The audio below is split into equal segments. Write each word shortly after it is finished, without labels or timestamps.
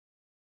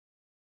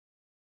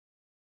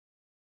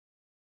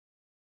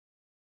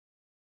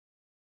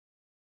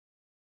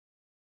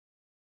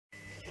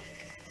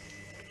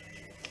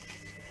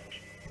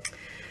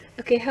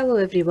Okay, hello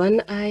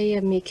everyone. I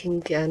am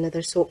making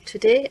another soap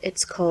today.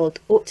 It's called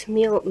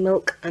Oatmeal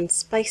Milk and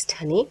Spiced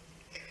Honey,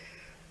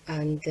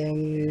 and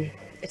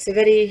it's a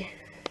very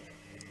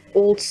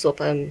old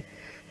soap.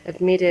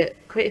 I've made it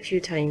quite a few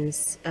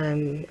times,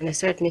 and I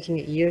started making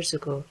it years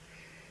ago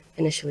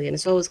initially, and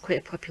it's always quite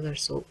a popular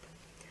soap.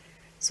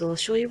 So I'll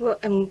show you what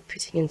I'm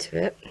putting into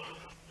it.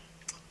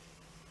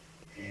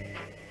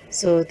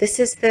 So this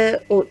is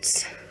the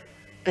oats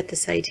at the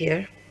side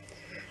here,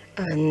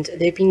 and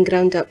they've been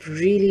ground up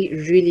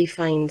really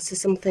fine. This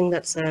is something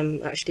that's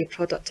actually a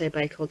product I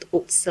buy called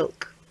Oat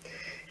Silk.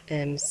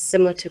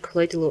 Similar to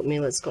colloidal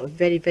oatmeal, it's got a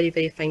very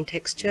fine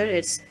texture.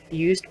 It's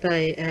used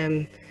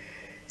by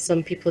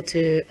some people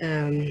to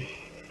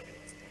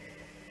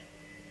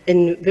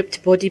in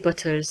whipped body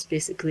butters,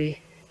 basically,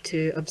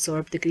 to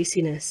absorb the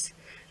greasiness,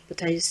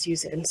 but I just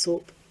use it in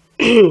soap.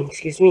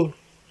 Excuse me.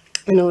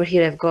 And over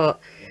here I've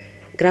got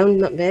ground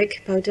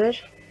nutmeg powder,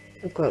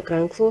 I've got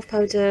ground clove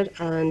powder,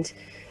 and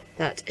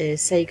that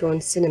is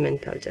Saigon cinnamon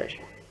powder.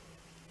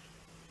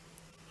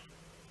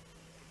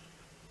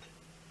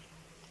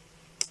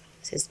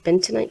 This is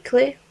bentonite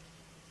clay.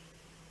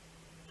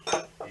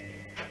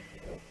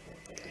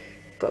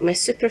 Got my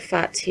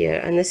superfat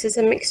here, and this is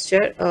a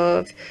mixture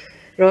of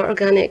raw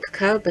organic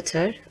cacao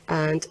butter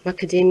and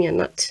macadamia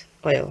nut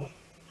oil.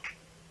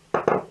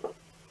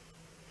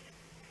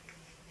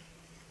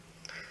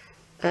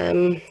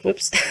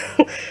 Oops,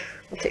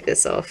 I'll take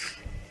this off.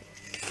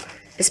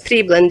 It's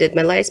pre-blended.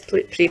 My lye is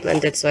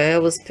pre-blended, so I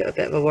always put a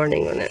bit of a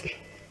warning on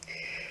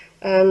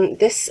it.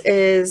 This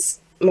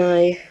is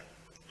my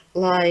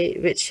lye,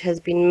 which has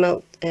been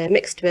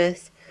mixed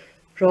with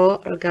raw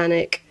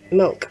organic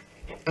milk,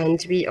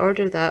 and we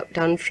order that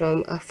done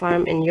from a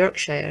farm in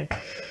Yorkshire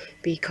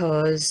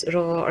because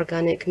raw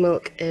organic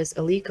milk is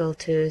illegal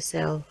to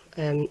sell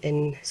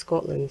in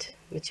Scotland,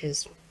 which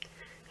is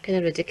kind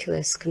of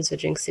ridiculous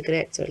considering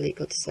cigarettes are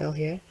legal to sell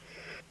here.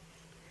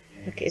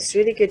 Okay, it's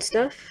really good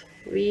stuff.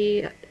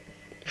 We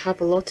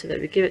have a lot of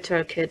it. We give it to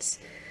our kids.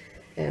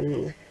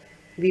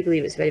 We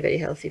believe it's very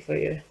healthy for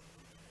you.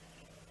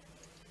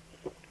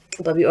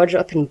 But we order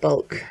up in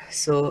bulk,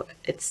 so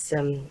it's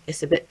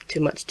a bit too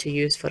much to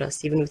use for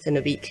us. Even within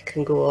a week it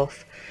can go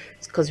off.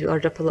 It's because we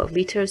order up a lot of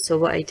litres. So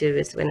what I do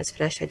is when it's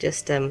fresh, I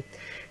just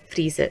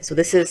freeze it. So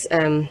this is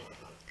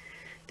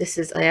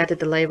I added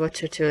the lye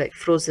water to like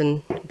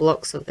frozen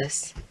blocks of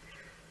this,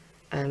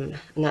 and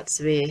that's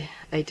the way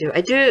I do.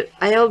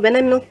 When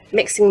I'm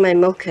mixing my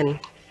milk in,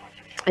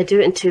 I do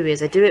it in two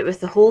ways. I do it with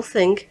the whole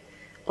thing,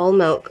 all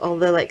milk, all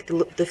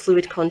the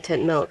fluid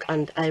content milk,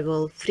 and I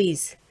will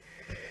freeze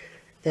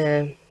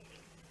the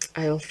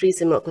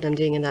milk when I'm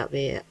doing it that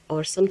way.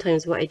 Or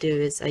sometimes what I do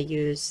is I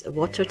use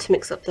water to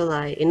mix up the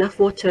lye, enough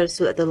water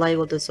so that the lye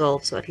will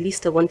dissolve, so at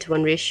least a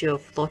 1-to-1 ratio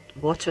of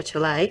water to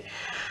lye,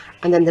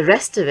 and then the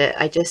rest of it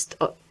I just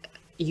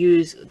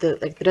use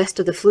the rest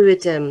of the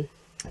fluid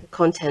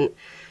content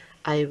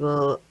I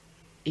will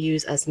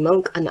use as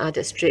milk and add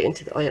it straight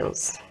into the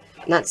oils.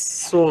 And that's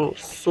so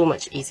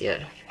much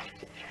easier.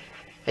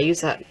 I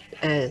use that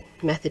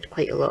method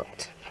quite a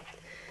lot.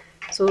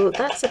 So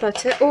that's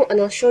about it. Oh, and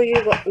I'll show you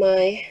what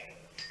my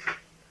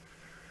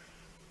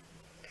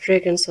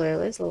fragrance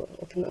oil is. I'll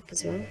open it up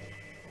as well.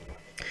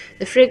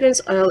 The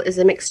fragrance oil is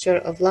a mixture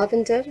of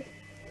lavender,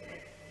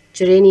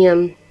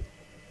 geranium,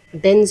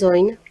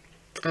 benzoin,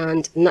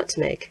 and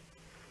nutmeg.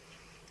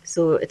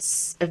 So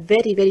it's a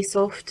very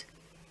soft,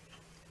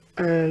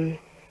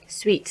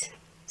 sweet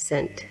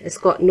scent. It's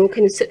got no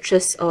kind of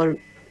citrus or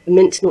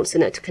mint notes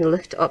in it to kind of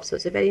lift it up, so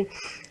it's a very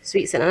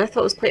sweet scent, and I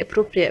thought it was quite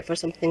appropriate for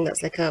something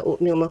that's like a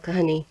oatmeal milk and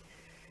honey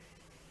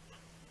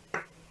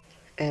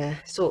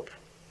soap.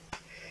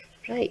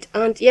 Right,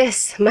 and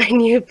yes, my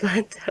new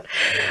blender.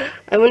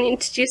 I want to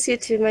introduce you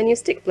to my new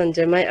stick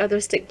blender. My other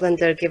stick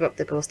blender gave up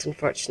the ghost,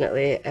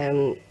 unfortunately.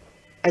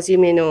 As you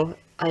may know,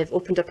 I've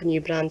opened up a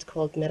new brand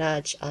called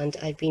Miraj, and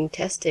I've been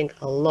testing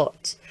a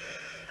lot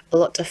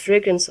of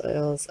fragrance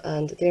oils,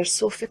 and they're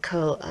so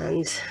fickle,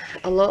 and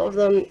a lot of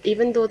them,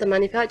 even though the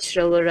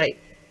manufacturer will write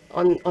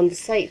on the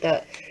site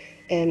that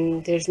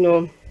there's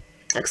no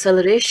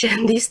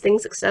acceleration, these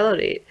things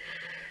accelerate,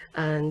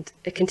 and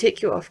it can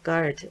take you off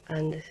guard.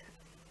 And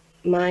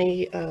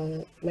my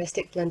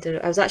stick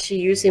blender, I was actually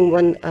using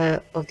one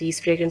of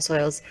these fragrance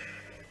oils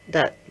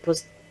that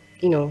was,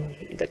 you know,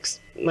 the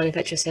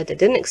manufacturer said it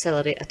didn't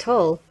accelerate at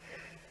all,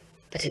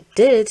 but it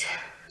did,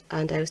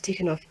 and I was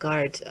taken off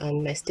guard,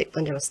 and my stick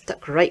blender was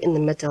stuck right in the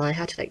middle. I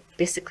had to like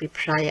basically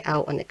pry it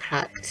out, and it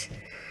cracked.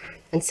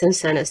 And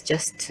since then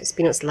it's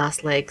been on its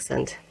last legs,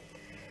 and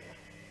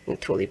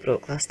it totally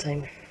broke last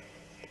time.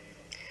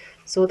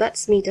 So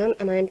that's me done,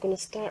 and I'm going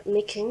to start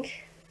making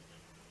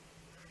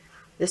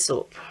the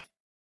soap.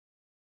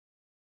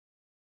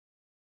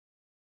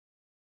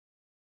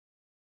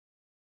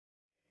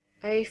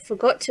 I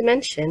forgot to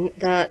mention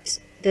that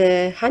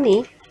the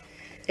honey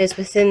is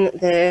within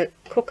the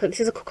coconut.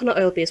 This is a coconut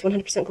oil base,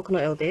 100%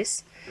 coconut oil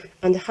base,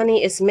 and the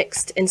honey is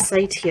mixed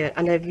inside here,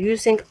 and I'm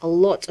using a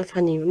lot of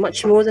honey,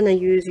 much more than I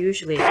use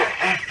usually,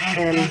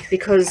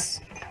 because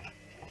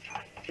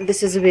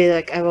this is the way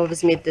like I've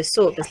always made the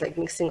soap, is like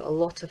mixing a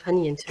lot of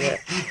honey into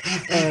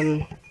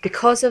it.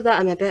 Because of that,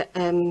 I'm a bit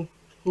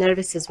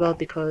nervous as well,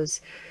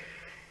 because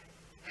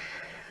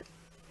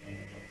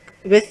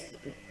with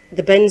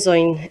the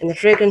benzoin in the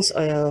fragrance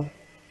oil,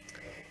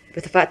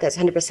 with the fact that it's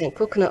 100%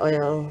 coconut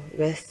oil,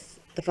 with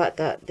the fact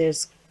that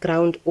there's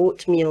ground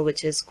oatmeal,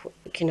 which is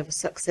kind of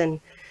sucks in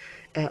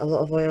a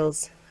lot of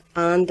oils,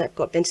 and I've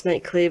got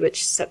bentonite clay,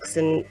 which sucks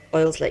in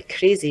oils like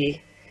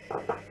crazy,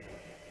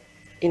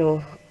 you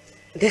know,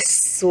 this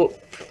soap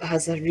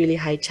has a really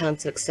high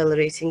chance of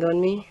accelerating on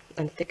me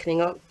and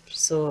thickening up.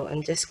 So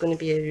I'm just going to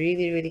be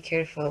really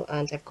careful,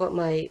 and I've got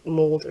my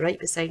mould right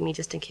beside me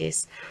just in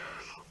case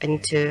I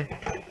need to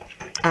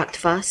act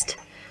fast.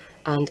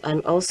 And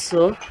I'm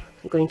also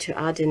going to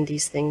add in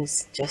these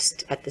things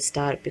just at the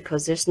start,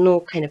 because there's no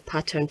kind of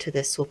pattern to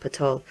this soap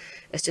at all.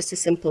 It's just a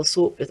simple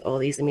soap with all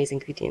these amazing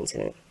ingredients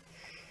in it.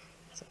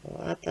 So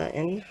I'll add that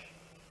in.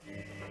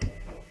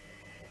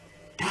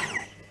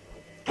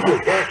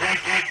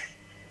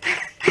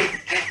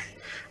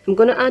 I'm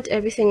going to add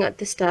everything at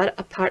the start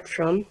apart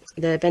from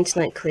the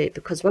bentonite clay,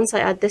 because once I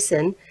add this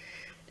in,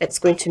 it's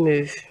going to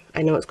move.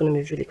 I know it's going to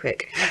move really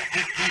quick.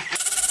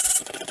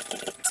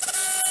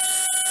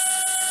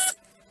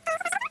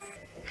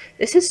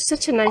 This is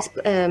such a nice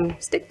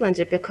stick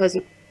blender, because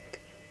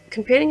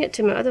comparing it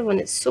to my other one,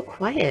 it's so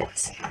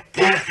quiet.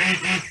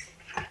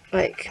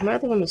 Like, my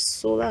other one was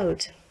so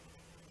loud.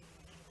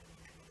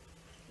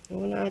 I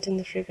want to add in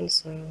the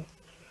fragrance oil.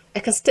 I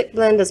can stick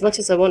blend as much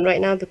as I want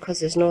right now because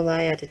there's no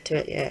lye added to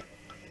it yet.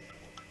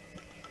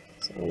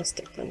 So I'm going to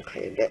stick blend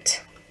quite a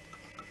bit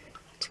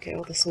to get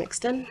all this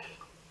mixed in.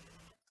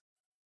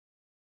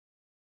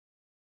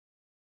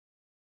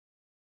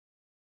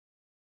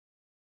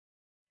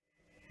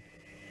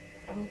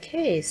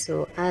 Okay,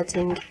 so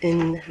adding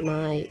in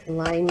my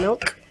lime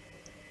milk.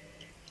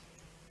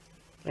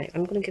 Right,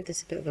 I'm going to give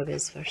this a bit of a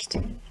whiz first.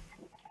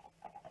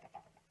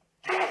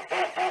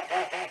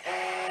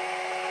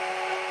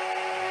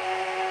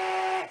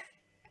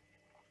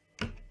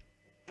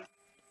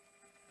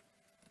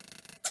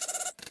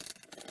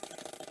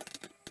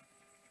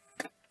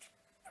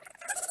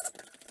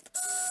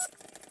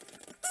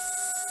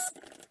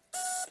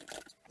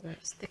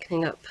 It's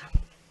thickening up.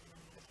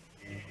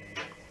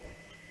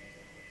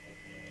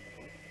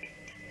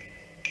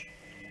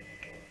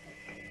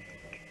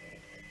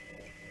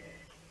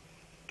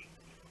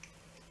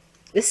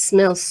 This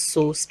smells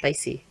so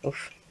spicy.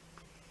 Oof.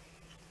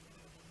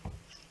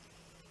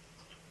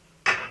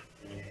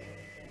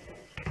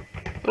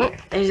 Oh,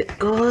 there it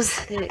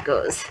goes. There it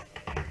goes.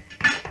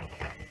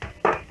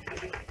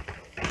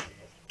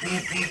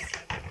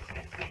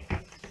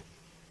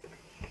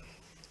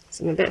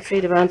 So I'm a bit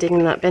afraid of adding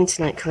in that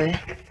bentonite clay.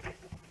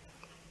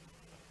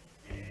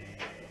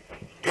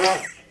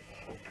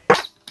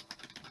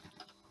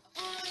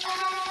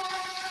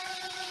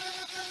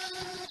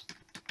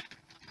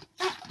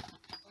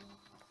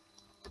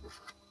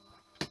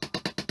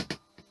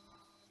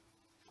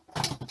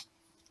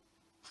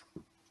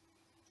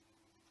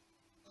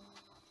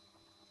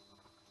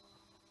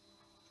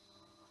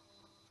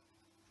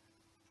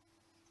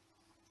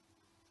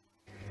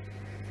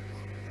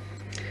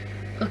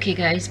 Okay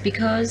guys,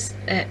 because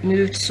it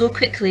moved so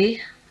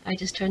quickly, I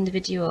just turned the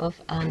video off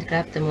and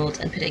grabbed the mould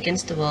and put it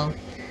against the wall,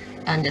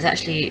 and it's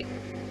actually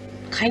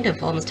kind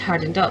of almost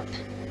hardened up.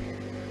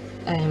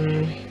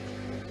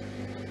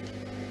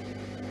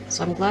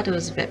 So I'm glad I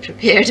was a bit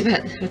prepared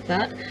with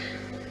that.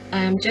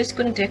 I'm just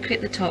going to decorate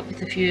the top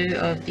with a few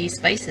of these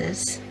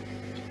spices,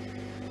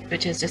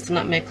 which is just the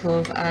nutmeg,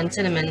 clove and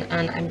cinnamon,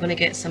 and I'm going to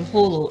get some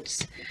whole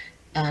oats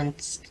and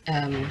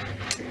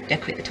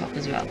decorate the top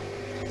as well.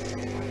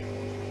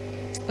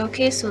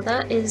 Okay, so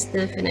that is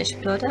the finished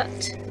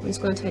product. I'm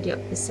just going to tidy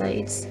up the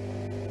sides.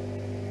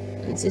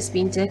 It's just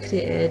been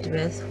decorated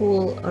with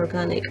whole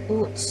organic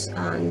oats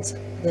and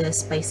the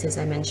spices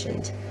I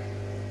mentioned.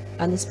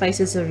 And the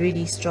spices are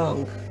really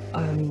strong,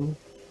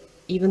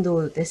 even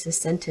though this is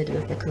scented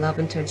with like a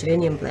lavender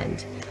geranium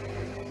blend.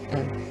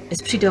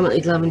 It's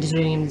predominantly lavender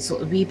geranium, so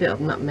a wee bit of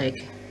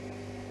nutmeg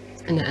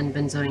in it and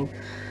benzoin.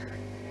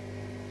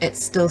 It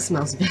still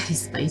smells very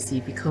spicy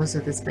because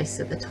of the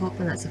spices at the top,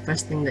 and that's the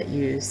first thing that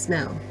you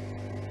smell.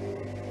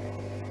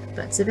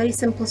 But it's a very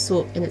simple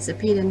soap in its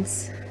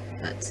appearance,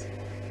 but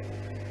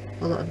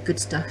a lot of good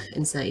stuff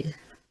inside.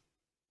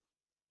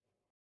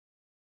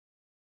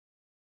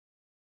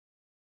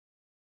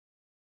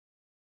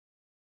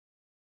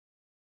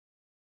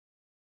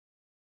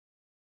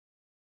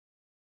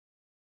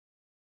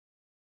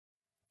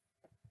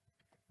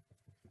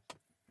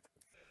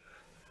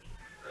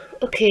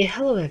 Okay,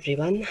 hello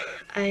everyone.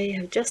 I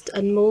have just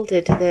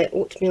unmolded the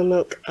oatmeal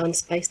milk and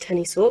spiced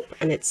honey soap,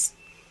 and it's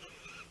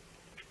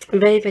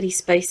very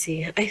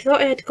spicy. I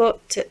thought I had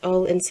got it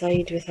all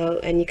inside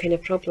without any kind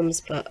of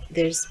problems, but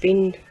there's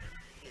a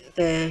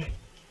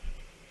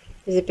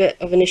bit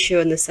of an issue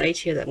on the side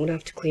here that I'm going to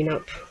have to clean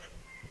up.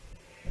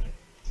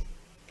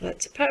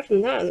 But apart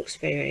from that, it looks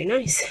very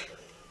nice.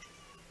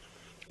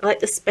 I like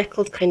the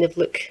speckled kind of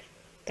look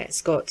that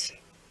it's got.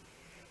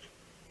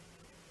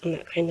 and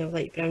that kind of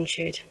light brown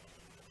shade.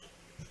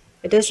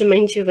 It does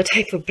remind you of a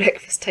type of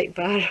breakfast type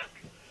bar.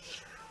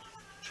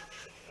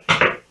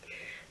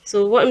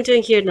 So what I'm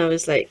doing here now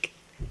is like,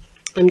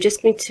 I'm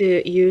just going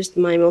to use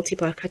my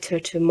multi-bar cutter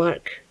to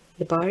mark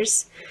the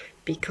bars,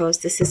 because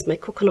this is my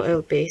coconut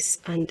oil base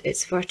and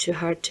it's far too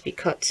hard to be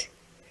cut.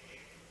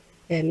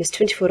 It's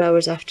 24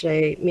 hours after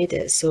I made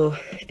it, so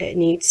it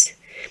needs,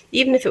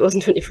 even if it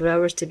wasn't 24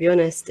 hours to be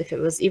honest,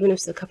 even if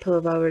it's a couple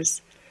of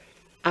hours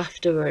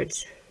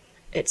afterwards,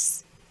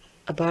 it's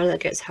a bar that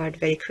gets hard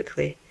very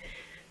quickly.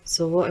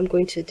 So what I'm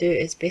going to do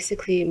is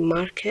basically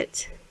mark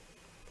it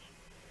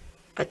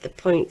at the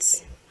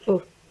points,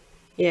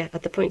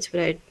 at the points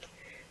where I'm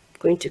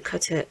going to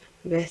cut it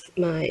with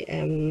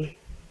my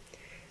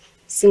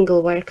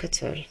single wire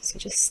cutter, so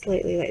just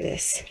slightly like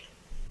this,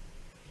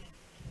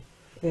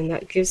 and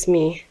that gives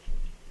me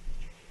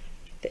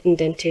the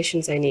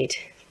indentations I need.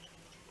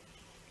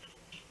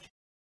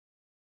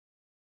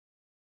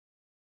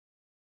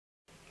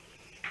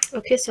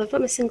 Okay, so I've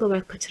got my single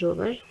wire cutter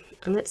over,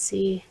 and let's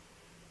see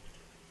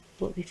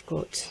what we've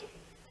got.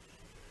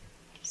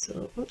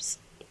 So, oops,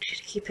 try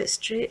to keep it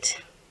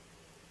straight.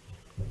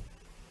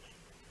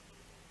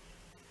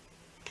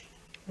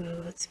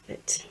 Oh, that's a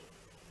bit.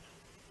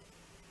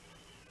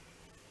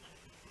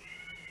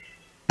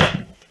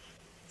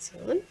 So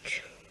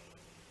look.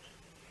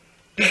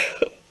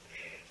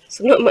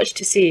 So not much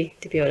to see,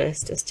 to be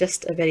honest. It's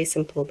just a very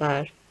simple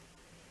bar.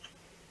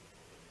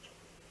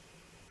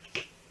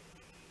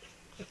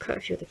 I'll cut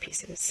a few of the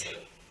pieces.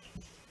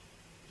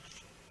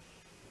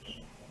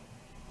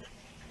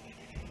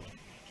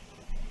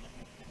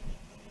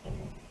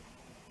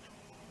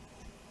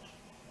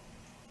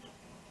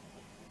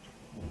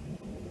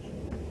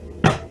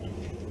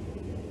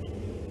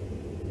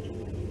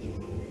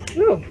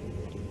 Oh,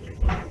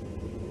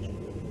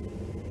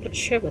 not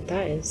sure what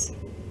that is.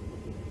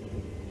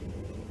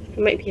 It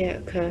might be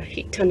like a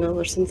heat tunnel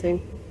or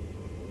something.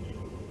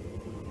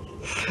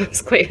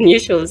 It's quite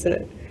unusual, isn't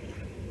it?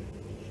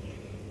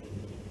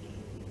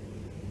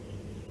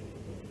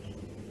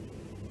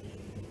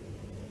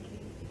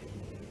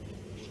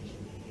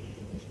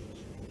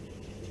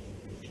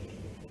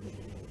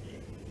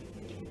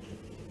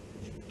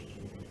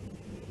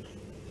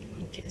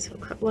 Okay, so I'll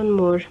cut one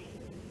more.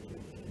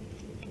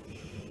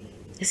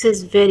 This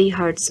is very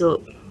hard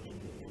soap.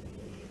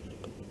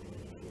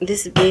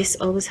 This base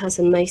always has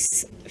a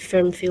nice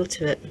firm feel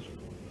to it.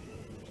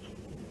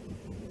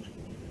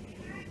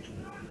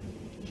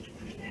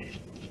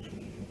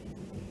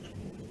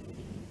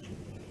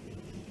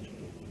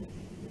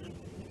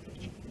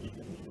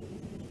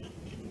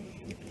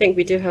 I think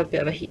we do have a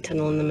bit of a heat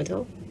tunnel in the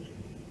middle,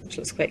 which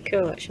looks quite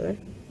cool actually.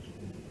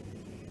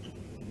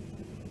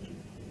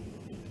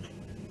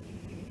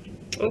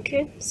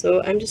 Okay,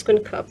 so I'm just going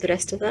to cut up the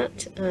rest of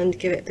that and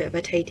give it a bit of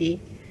a tidy,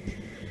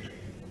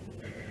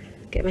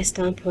 get my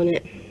stamp on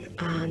it,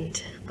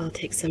 and I'll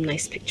take some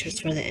nice pictures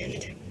for the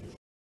end.